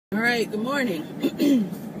Alright, good morning.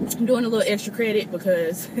 I'm doing a little extra credit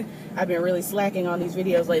because I've been really slacking on these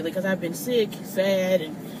videos lately because I've been sick, sad,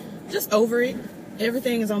 and just over it.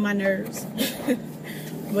 Everything is on my nerves.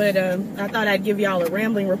 But I thought I'd give y'all a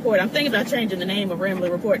rambling report. I'm thinking about changing the name of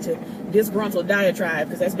Rambling Report to Disgruntled Diatribe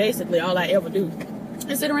because that's basically all I ever do.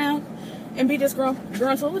 I sit around and be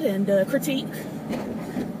disgruntled and critique.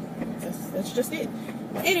 That's just it.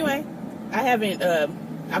 Anyway, I haven't...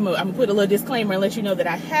 I'm gonna put a little disclaimer and let you know that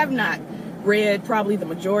I have not read probably the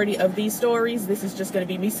majority of these stories. This is just going to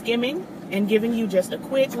be me skimming and giving you just a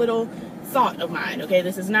quick little thought of mine, okay?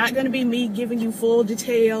 This is not going to be me giving you full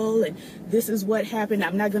detail and this is what happened.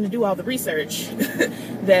 I'm not going to do all the research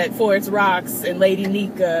that Forest Rocks and Lady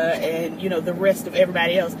Nika and, you know, the rest of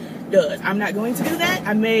everybody else does. I'm not going to do that.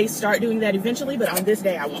 I may start doing that eventually, but on this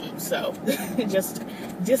day I won't. So just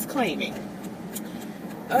disclaiming.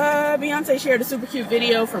 Beyonce shared a super cute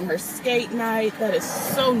video from her skate night. That is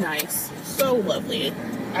so nice. So lovely.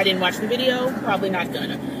 I didn't watch the video. Probably not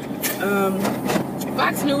gonna.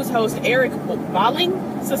 Fox News host Eric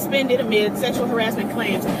Bolling suspended amid sexual harassment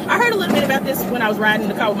claims. I heard a little bit about this when I was riding in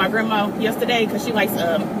the car with my grandma yesterday because she likes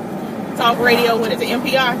talk radio. What is it,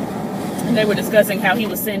 NPR? And they were discussing how he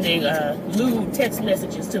was sending lewd text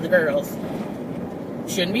messages to the girls.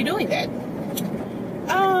 Shouldn't be doing that.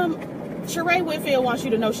 Sheree Whitfield wants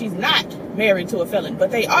you to know she's not married to a felon,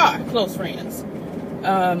 but they are close friends.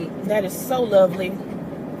 That is so lovely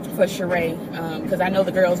for Sheree, because I know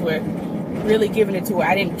the girls were really giving it to her.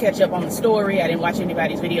 I didn't catch up on the story. I didn't watch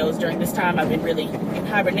anybody's videos during this time. I've been really in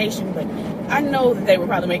hibernation, but I know that they were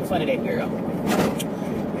probably making fun of that girl.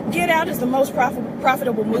 Get Out is the most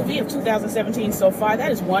profitable movie of 2017 so far.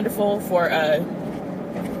 That is wonderful for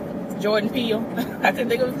Jordan Peele. I couldn't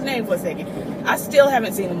think of his name for a second. I still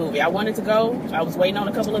haven't seen the movie. I wanted to go. I was waiting on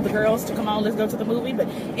a couple of the girls to come on, let's go to the movie. But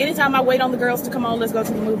anytime I wait on the girls to come on, let's go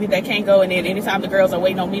to the movie, they can't go. And then anytime the girls are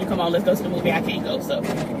waiting on me to come on, let's go to the movie, I can't go. So,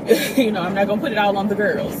 you know, I'm not going to put it all on the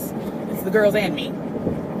girls. It's the girls and me.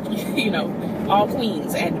 You know, all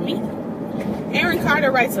queens and me. Aaron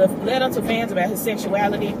Carter writes a letter to fans about his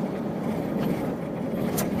sexuality.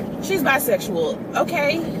 She's bisexual.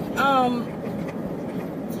 Okay.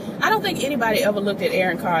 I don't think anybody ever looked at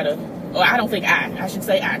Aaron Carter, or I don't think I should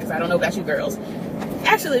say I, because I don't know about you girls.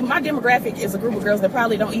 Actually, my demographic is a group of girls that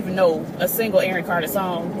probably don't even know a single Aaron Carter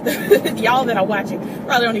song. Y'all that are watching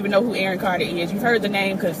probably don't even know who Aaron Carter is. You've heard the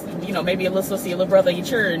name because, you know, maybe a little sister, a little brother, your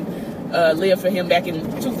children lived for him back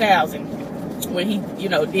in 2000 when he, you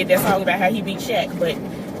know, did that song about how he beat Shaq. But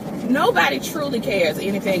nobody truly cares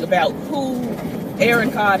anything about who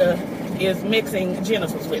Aaron Carter is mixing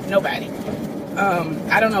genitals with. Nobody.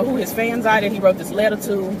 I don't know who his fans are that he wrote this letter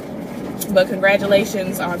to, but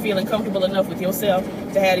congratulations on feeling comfortable enough with yourself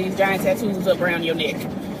to have these giant tattoos up around your neck.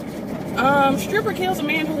 Stripper kills a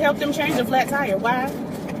man who helped them change a flat tire. Why?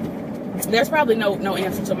 There's probably no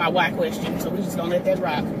answer to my why question, so we're just gonna let that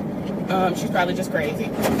rock. She's probably just crazy.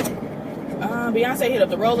 Beyonce hit up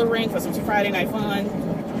the roller rink for some Friday night fun.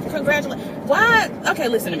 Congratulations. Why? Okay,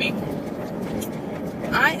 listen to me.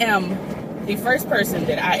 I am the first person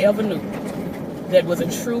that I ever knew that was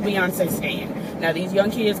a true Beyonce stan. Now these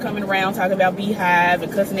young kids coming around talking about Beehive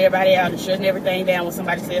and cussing everybody out and shutting everything down when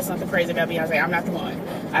somebody says something crazy about Beyonce. I'm not the one.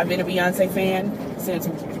 I've been a Beyonce fan since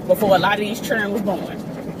before a lot of these children was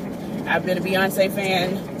born. I've been a Beyonce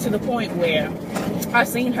fan to the point where I've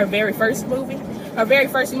seen her very first movie. Her very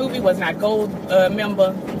first movie was not Gold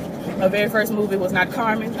member. Her very first movie was not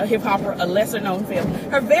Carmen, a hip hopper, a lesser known film.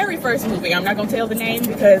 Her very first movie, I'm not going to tell the name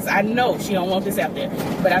because I know she don't want this out there,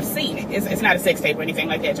 but I've seen it. It's not a sex tape or anything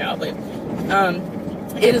like that, y'all, but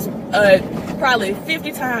it is probably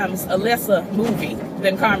 50 times a lesser movie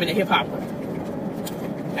than Carmen, a hip hopper.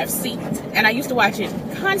 I've seen it. And I used to watch it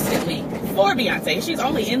constantly for Beyonce. She's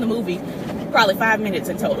only in the movie probably 5 minutes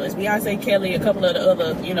in total. It's Beyonce, Kelly, a couple of the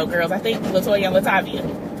other, you know, girls. I think Latoya and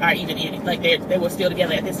Latavia are even in it. Like, they were still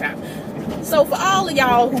together at this time. So for all of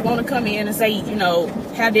y'all who want to come in and say, you know,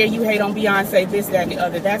 how dare you hate on Beyonce, this, that, and the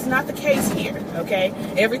other, that's not the case here, okay?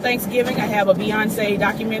 Every Thanksgiving, I have a Beyonce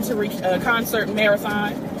documentary concert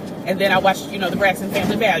marathon, and then I watch, you know, the Braxton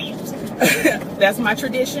Family Values. That's my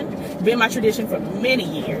tradition. Been my tradition for many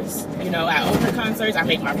years. You know, I own her concerts. I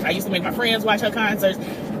used to make my friends watch her concerts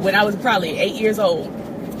when I was probably 8 years old.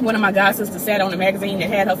 One of my god sisters sat on a magazine that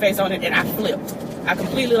had her face on it, and I flipped. I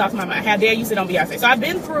completely lost my mind. How dare you sit on Beyonce? So I've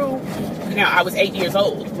been through, now I was 8 years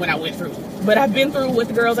old when I went through, but I've been through what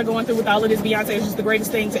the girls are going through with all of this. Beyonce is just the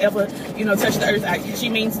greatest thing to ever, you know, touch the earth. She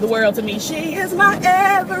means the world to me. She is my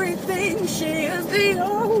everything. She is the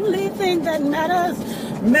only thing that matters.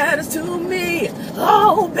 matters to me.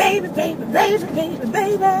 Oh, baby, baby, baby, baby,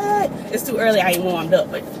 baby. It's too early. I ain't warmed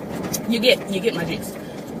up, but you get my gist.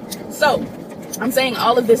 So I'm saying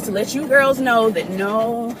all of this to let you girls know that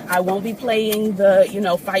no, I won't be playing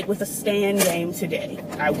the, fight with a stand game today.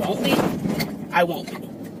 I won't be.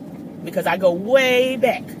 Because I go way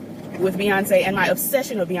back with Beyonce and my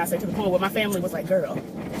obsession of Beyonce to the point where my family was like, girl,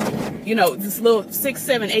 this little 6,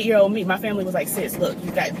 7, 8-year-old me, my family was like, sis, look, you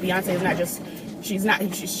got Beyonce is not just, she's not,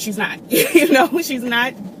 she's not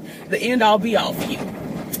the end all be all for you.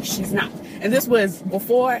 She's not. And this was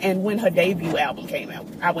before and when her debut album came out.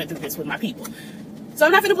 I went through this with my people. So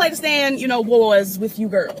I'm not going to play the stand, wars with you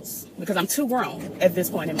girls because I'm too grown at this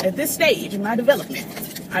point. At this stage in my development,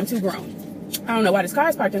 I'm too grown. I don't know why this car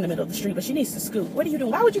is parked in the middle of the street, but she needs to scoot. What are you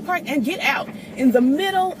doing? Why would you park and get out in the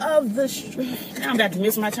middle of the street? Now I'm about to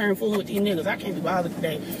miss my turn fooling with these niggas. I can't be bothered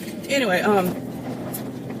today. Anyway,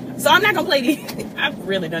 so I'm not going to play these. I've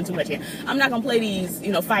really done too much here. I'm not going to play these,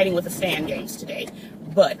 fighting with the stand games today.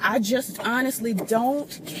 But I just honestly don't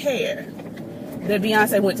care that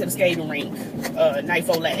Beyonce went to the skating rink night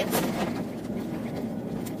before last.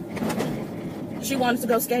 She wanted to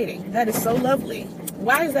go skating. That is so lovely.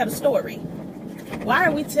 Why is that a story? Why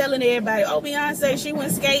are we telling everybody, oh, Beyonce, she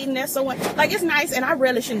went skating, that's so like, it's nice, and I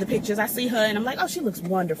relish in the pictures. I see her, and I'm like, oh, she looks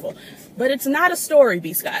wonderful. But it's not a story,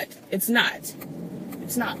 B. Scott. It's not.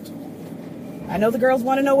 It's not. I know the girls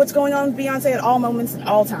want to know what's going on with Beyonce at all moments and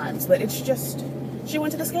all times, but it's just, she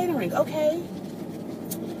went to the skating rink. Okay.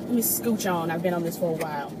 Let me scooch on. I've been on this for a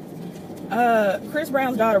while. Chris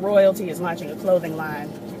Brown's daughter, Royalty, is launching a clothing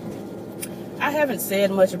line. I haven't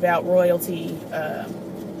said much about Royalty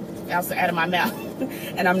out of my mouth,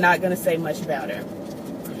 and I'm not going to say much about her.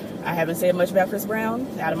 I haven't said much about Chris Brown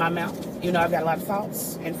out of my mouth. I've got a lot of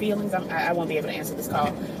thoughts and feelings. I won't be able to answer this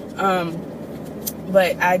call.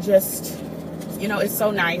 But I just, it's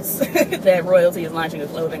so nice that Royalty is launching a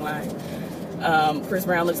clothing line. Chris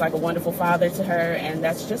Brown looks like a wonderful father to her, and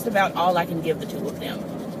that's just about all I can give the two of them.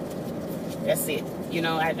 That's it.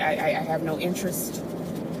 I have no interest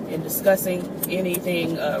in discussing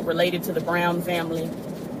anything related to the Brown family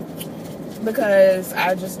because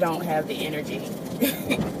I just don't have the energy.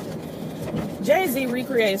 Jay-Z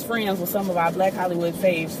recreates Friends with some of our Black Hollywood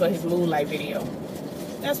faves for his Moonlight video.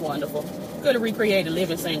 That's wonderful. Could have recreated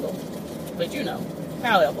Living Single, but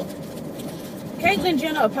however. Caitlyn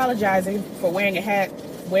Jenner apologizing for wearing a hat,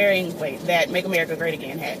 that Make America Great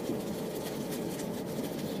Again hat.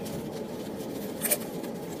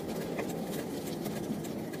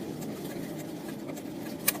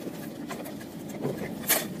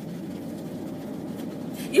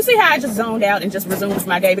 You see how I just zoned out and just resumed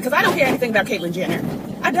my day because I don't care anything about Caitlyn Jenner.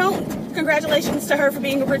 I don't. Congratulations to her for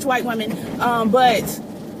being a rich white woman. But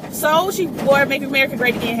so she wore Make America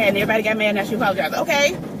Great Again hat and everybody got mad. Now she apologized.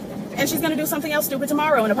 Okay. And she's going to do something else stupid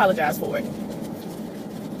tomorrow and apologize for it.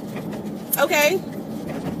 Okay.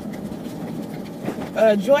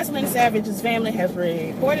 Joycelyn Savage's family has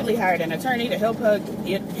reportedly hired an attorney to help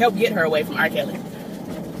get her away from R. Kelly.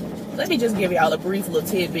 Let me just give y'all a brief little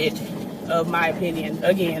tidbit of my opinion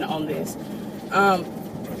again on this.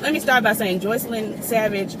 Let me start by saying Joycelyn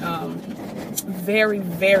Savage very,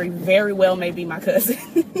 very, very well may be my cousin.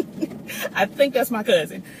 I think that's my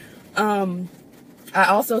cousin. I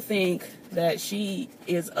also think that she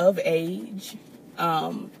is of age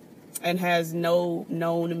and has no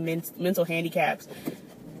known mental handicaps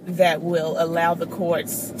that will allow the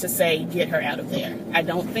courts to say, get her out of there. I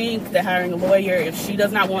don't think that hiring a lawyer, if she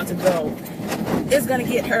does not want to go, is going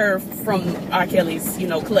to get her from R. Kelly's,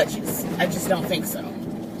 clutches. I just don't think so.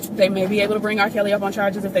 They may be able to bring R. Kelly up on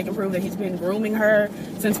charges if they can prove that he's been grooming her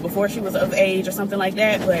since before she was of age or something like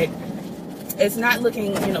that, but it's not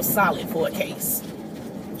looking, solid for a case.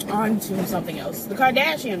 On to something else. The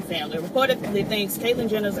Kardashian family reportedly thinks Caitlyn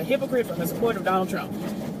Jenner is a hypocrite for her support of Donald Trump.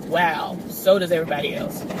 Wow, so does everybody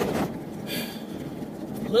else.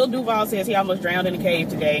 Lil Duval says he almost drowned in a cave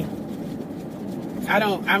today.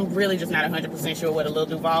 I'm really just not 100% sure what a Lil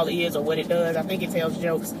Duval is or what it does. I think it tells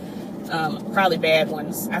jokes, probably bad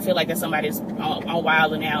ones. I feel like that somebody's on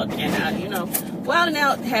Wild 'N Out, and Wild 'N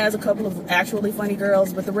Out has a couple of actually funny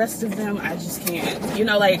girls, but the rest of them I just can't.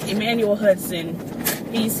 Like Emmanuel Hudson,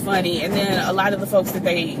 he's funny, and then a lot of the folks that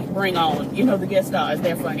they bring on, the guest stars,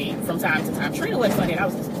 they're funny from time to time. Trina was funny, and I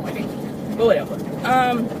was disappointed, but whatever.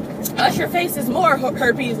 Usher faces more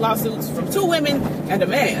herpes lawsuits from 2 women and a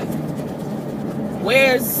man.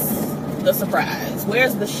 Where's the surprise?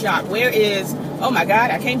 Where's the shock? Where is oh my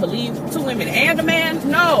God, I can't believe 2 women and a man.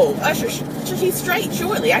 No, Usher, he's straight.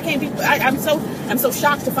 Surely, I can't be. I'm so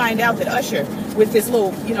shocked to find out that Usher, with this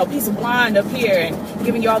little piece of blonde up here and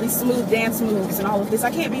giving you all these smooth dance moves and all of this,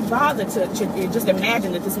 I can't be bothered to just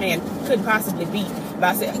imagine that this man couldn't possibly beat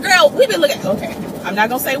by saying, girl, we've been looking. Okay, I'm not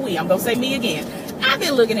gonna say we. I'm gonna say me again. I've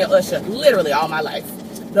been looking at Usher literally all my life.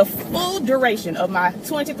 The full duration of my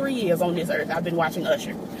 23 years on this earth, I've been watching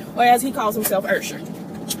Usher, or as he calls himself, Usher.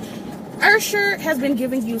 Usher has been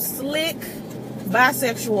giving you slick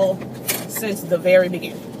bisexual since the very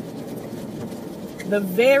beginning. The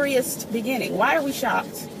veriest beginning. Why are we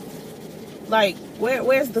shocked? Like,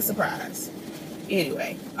 where's the surprise?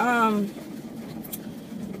 Anyway,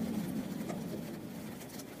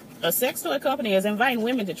 a sex toy company is inviting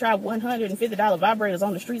women to try $150 vibrators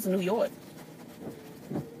on the streets of New York.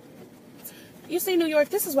 You see, New York,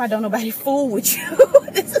 this is why don't nobody fool with you.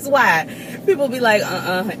 This is why people be like,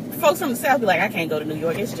 folks from the South be like, I can't go to New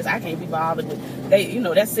York. It's just, I can't be bothered with,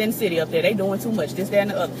 that Sin City up there. They doing too much, this, that,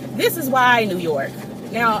 and the other. This is why New York.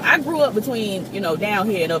 Now, I grew up between, down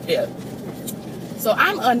here and up there. So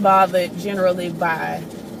I'm unbothered generally by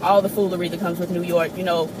all the foolery that comes with New York.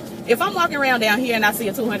 If I'm walking around down here and I see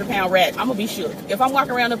a 200-pound rat, I'm going to be shook. If I'm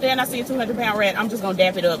walking around up there and I see a 200-pound rat, I'm just going to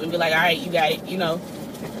dap it up and be like, all right, you got it,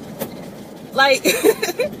 Like,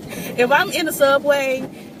 if I'm in the subway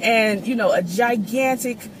and, a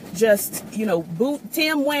gigantic, just,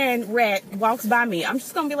 Tim wearing rat walks by me, I'm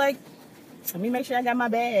just going to be like, let me make sure I got my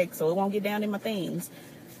bag so it won't get down in my things.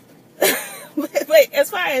 but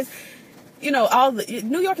as far as,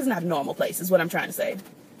 New York is not a normal place, is what I'm trying to say.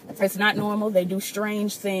 It's not normal. They do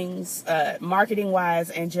strange things, marketing-wise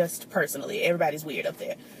and just personally. Everybody's weird up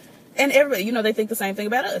there. And everybody, they think the same thing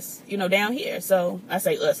about us, down here. So I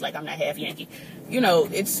say us like I'm not half Yankee.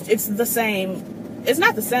 It's the same. It's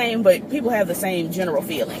not the same, but people have the same general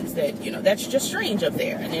feelings that, that's just strange up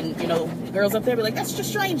there. And then, girls up there be like, that's just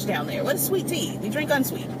strange down there. What is sweet tea? We drink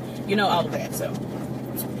unsweet. All of that. So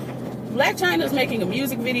Blac Chyna is making a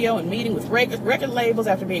music video and meeting with record labels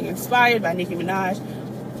after being inspired by Nicki Minaj.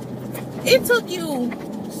 It took you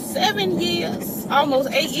 7 years, almost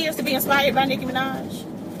 8 years to be inspired by Nicki Minaj.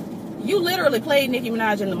 You literally played Nicki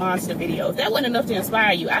Minaj in the Monster video. If that wasn't enough to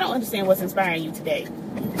inspire you, I don't understand what's inspiring you today.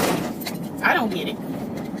 I don't get it.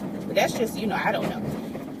 But that's just, I don't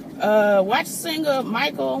know. Watch singer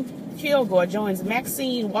Michael Kilgore joins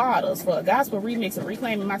Maxine Waters for a gospel remix of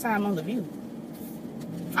Reclaiming My Time on The View.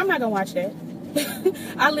 I'm not going to watch that.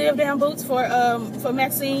 I live down boots for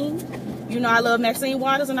Maxine. I love Maxine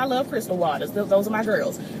Waters and I love Crystal Waters. Those are my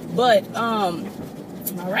girls. But, all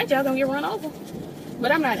right, y'all going to get run over.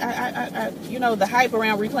 But I'm not, the hype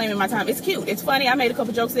around reclaiming my time, it's cute. It's funny. I made a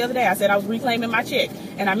couple jokes the other day. I said I was reclaiming my chick,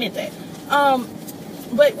 and I meant that.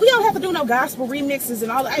 But we don't have to do no gospel remixes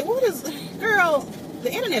and all that. Girl,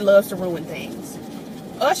 the internet loves to ruin things.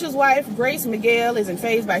 Usher's wife, Grace Miguel, isn't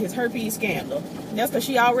fazed by his herpes scandal. That's because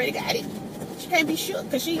she already got it. She can't be shook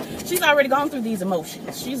because she's already gone through these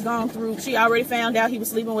emotions. She already found out he was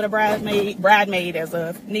sleeping with a bridesmaid, as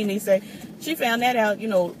Nene say. She found that out,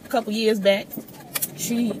 a couple years back.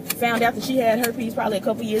 She found out that she had herpes probably a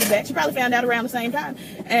couple years back. She probably found out around the same time.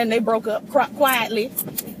 And they broke up quietly.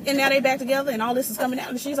 And now they back together and all this is coming out.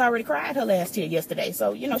 And she's already cried her last tear yesterday.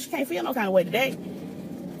 So, she can't feel no kind of way today.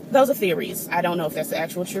 Those are theories. I don't know if that's the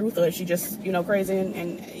actual truth or if she just, crazy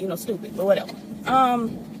and stupid. But whatever. I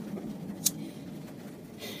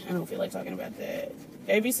don't feel like talking about that.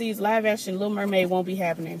 ABC's live action Little Mermaid won't be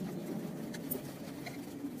happening.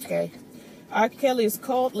 Okay. R. Kelly's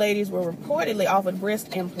cult ladies were reportedly offered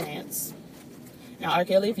breast implants. Now, R.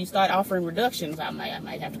 Kelly, if you start offering reductions, I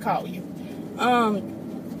might have to call you.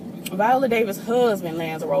 Viola Davis' husband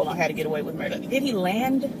lands a role on How to Get Away with Murder. Did he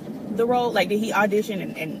land the role? Like, did he audition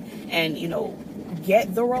and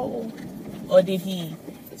get the role? Or did he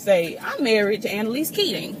say, I'm married to Annalise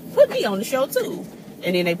Keating. Put me on the show, too.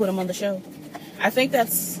 And then they put him on the show. I think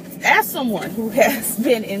that's, as someone who has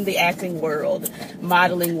been in the acting world,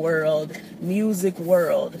 modeling world, music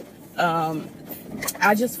world, I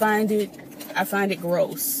find it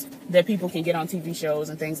gross that people can get on TV shows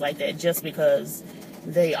and things like that just because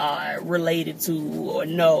they are related to or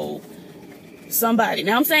know somebody.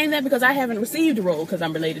 Now, I'm saying that because I haven't received a role because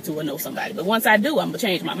I'm related to or know somebody. But once I do, I'm going to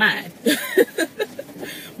change my mind.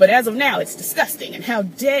 But as of now, it's disgusting. And how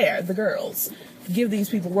dare the girls give these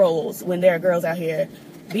people roles when there are girls out here.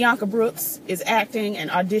 Bianca Brookes is acting and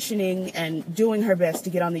auditioning and doing her best to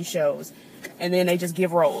get on these shows. And then they just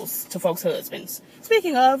give roles to folks' husbands.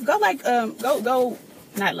 Speaking of, vote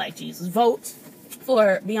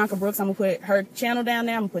for Bianca Brookes. I'm going to put her channel down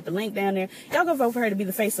there. I'm going to put the link down there. Y'all go vote for her to be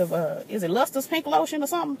the face of, is it Luster's Pink Lotion or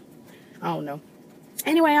something? I don't know.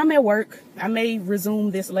 Anyway, I'm at work. I may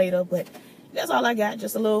resume this later, but that's all I got.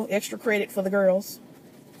 Just a little extra credit for the girls.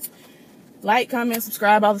 Like, comment,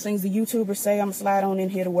 subscribe, all the things the YouTubers say. I'm going to slide on in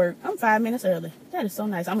here to work. I'm 5 minutes early. That is so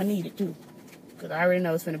nice. I'm going to need it, too. Because I already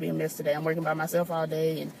know it's going to be a mess today. I'm working by myself all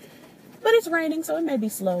day. But it's raining, so it may be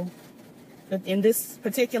slow. But in this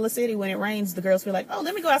particular city, when it rains, the girls feel like, oh,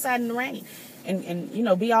 let me go outside in the rain. And you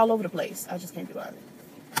know, be all over the place. I just can't be bothered.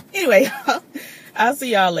 Anyway, I'll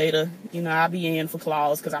see y'all later. You know, I'll be in for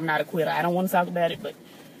claws because I'm not a quitter. I don't want to talk about it, but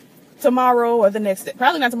tomorrow or the next day.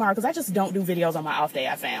 Probably not tomorrow because I just don't do videos on my off day,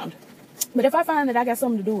 I found. But if I find that I got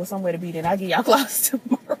something to do or somewhere to be, then I'll give y'all claws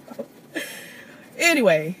tomorrow.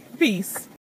 Anyway, peace.